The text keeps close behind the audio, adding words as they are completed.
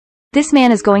This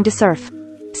man is going to surf.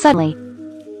 Suddenly,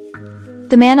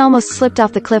 the man almost slipped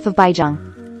off the cliff of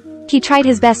Baijiang. He tried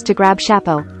his best to grab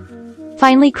Chapo.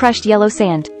 Finally crushed yellow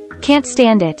sand. Can't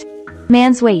stand it.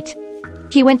 Man's weight.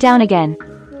 He went down again.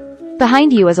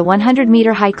 Behind you is a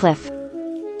 100-meter high cliff.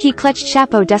 He clutched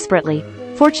Chapo desperately.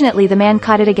 Fortunately the man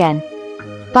caught it again.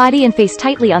 Body and face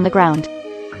tightly on the ground.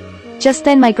 Just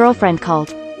then my girlfriend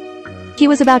called. He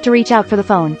was about to reach out for the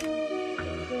phone.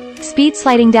 Speed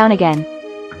sliding down again.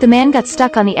 The man got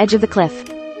stuck on the edge of the cliff.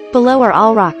 Below are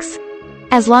all rocks.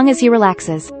 As long as he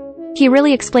relaxes. He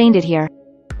really explained it here.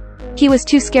 He was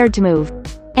too scared to move.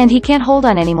 And he can't hold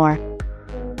on anymore.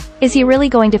 Is he really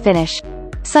going to finish?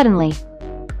 Suddenly,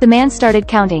 the man started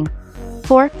counting.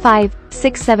 4, 5,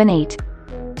 6, 7, 8.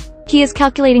 He is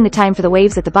calculating the time for the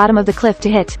waves at the bottom of the cliff to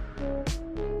hit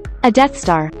a Death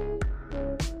Star.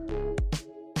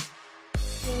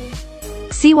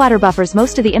 Seawater buffers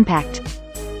most of the impact.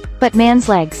 But man's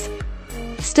legs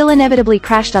still inevitably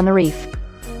crashed on the reef.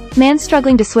 Man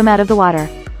struggling to swim out of the water.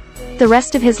 The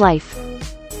rest of his life.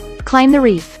 Climb the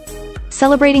reef.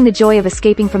 Celebrating the joy of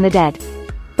escaping from the dead.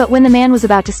 But when the man was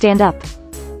about to stand up.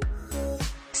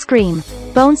 Scream.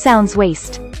 Bone sounds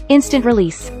waste. Instant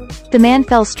release. The man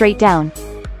fell straight down.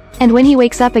 And when he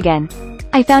wakes up again,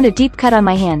 I found a deep cut on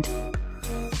my hand.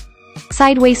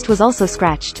 Side waist was also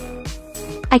scratched.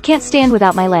 I can't stand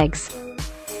without my legs.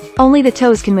 Only the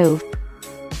toes can move.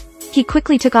 He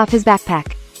quickly took off his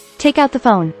backpack. Take out the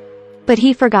phone. But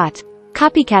he forgot.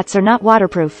 Copycats are not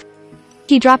waterproof.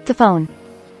 He dropped the phone.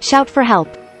 Shout for help.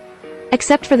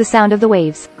 Except for the sound of the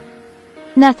waves.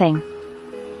 Nothing.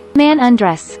 Man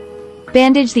undress.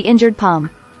 Bandage the injured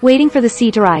palm. Waiting for the sea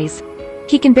to rise.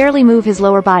 He can barely move his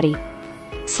lower body.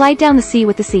 Slide down the sea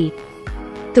with the sea.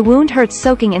 The wound hurts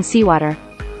soaking in seawater.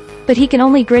 But he can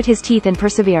only grit his teeth and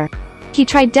persevere. He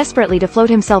tried desperately to float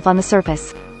himself on the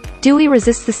surface. Dewey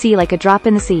resists the sea like a drop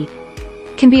in the sea.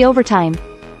 Can be over time.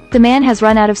 The man has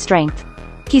run out of strength.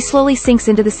 He slowly sinks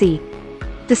into the sea.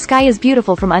 The sky is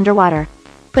beautiful from underwater.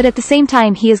 But at the same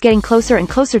time he is getting closer and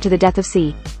closer to the death of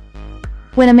sea.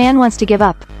 When a man wants to give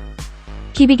up,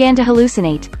 he began to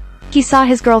hallucinate. He saw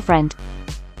his girlfriend.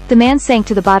 The man sank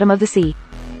to the bottom of the sea.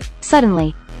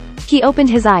 Suddenly, he opened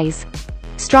his eyes.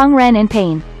 Strong Ren in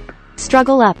pain.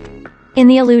 Struggle up. In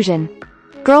the illusion.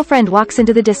 Girlfriend walks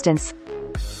into the distance.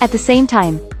 At the same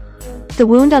time, the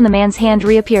wound on the man's hand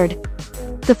reappeared.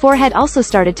 The forehead also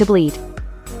started to bleed.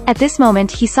 At this moment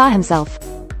he saw himself.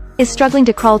 Is struggling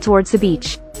to crawl towards the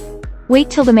beach. Wait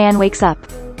till the man wakes up.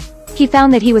 He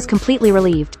found that he was completely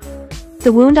relieved.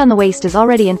 The wound on the waist is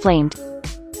already inflamed.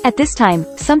 At this time,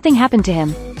 something happened to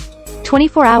him.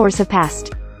 24 hours have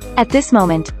passed. At this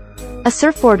moment, a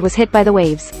surfboard was hit by the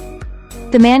waves.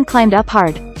 The man climbed up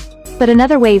hard. But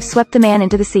another wave swept the man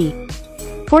into the sea.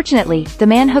 Fortunately, the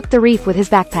man hooked the reef with his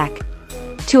backpack.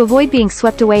 To avoid being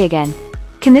swept away again.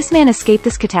 Can this man escape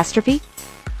this catastrophe?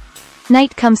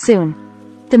 Night comes soon.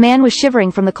 The man was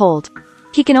shivering from the cold.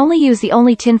 He can only use the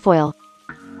only tinfoil.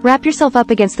 Wrap yourself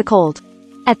up against the cold.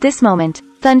 At this moment,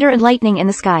 thunder and lightning in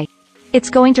the sky.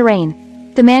 It's going to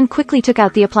rain. The man quickly took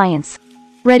out the appliance.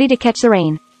 Ready to catch the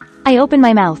rain. I open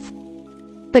my mouth.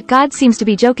 But God seems to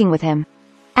be joking with him.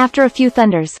 After a few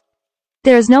thunders,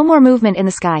 there is no more movement in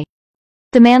the sky.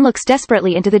 The man looks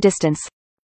desperately into the distance.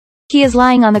 He is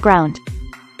lying on the ground.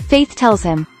 Faith tells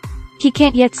him. He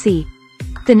can't yet see.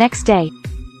 The next day,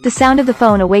 the sound of the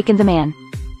phone awakened the man.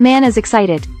 Man is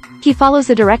excited. He follows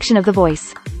the direction of the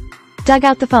voice. Dug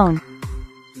out the phone.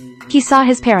 He saw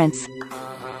his parents.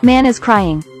 Man is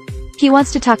crying. He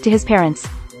wants to talk to his parents.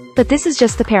 But this is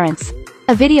just the parents.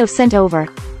 A video sent over.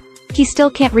 He still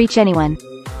can't reach anyone.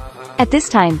 At this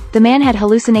time, the man had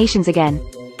hallucinations again.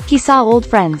 He saw old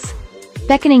friends.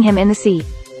 Beckoning him in the sea.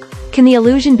 Can the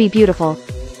illusion be beautiful?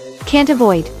 Can't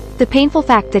avoid the painful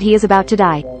fact that he is about to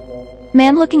die.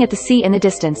 Man looking at the sea in the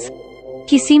distance.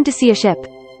 He seemed to see a ship.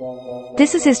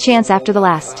 This is his chance after the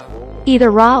last. Either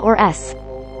Ra or S.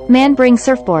 Man bring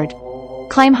surfboard.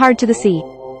 Climb hard to the sea.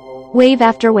 Wave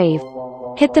after wave.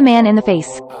 Hit the man in the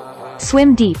face.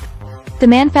 Swim deep. The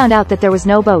man found out that there was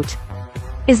no boat.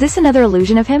 Is this another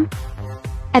illusion of him?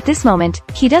 At this moment,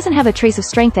 he doesn't have a trace of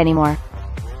strength anymore.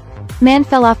 Man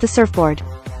fell off the surfboard.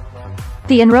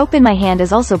 The rope in my hand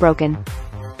is also broken.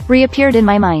 Reappeared in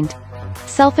my mind.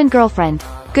 Self and girlfriend.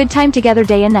 Good time together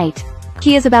day and night.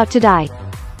 He is about to die.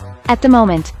 At the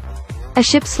moment, a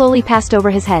ship slowly passed over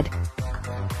his head.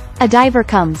 A diver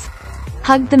comes.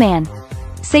 Hugged the man.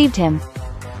 Saved him.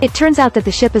 It turns out that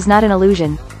the ship is not an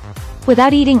illusion.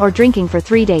 Without eating or drinking for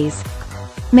 3 days.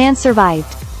 Man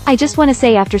survived. I just want to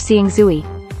say after seeing Zooey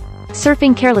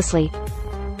surfing carelessly.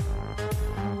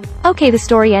 Okay, the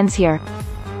story ends here.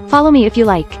 Follow me if you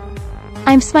like.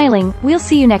 I'm smiling, we'll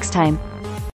see you next time.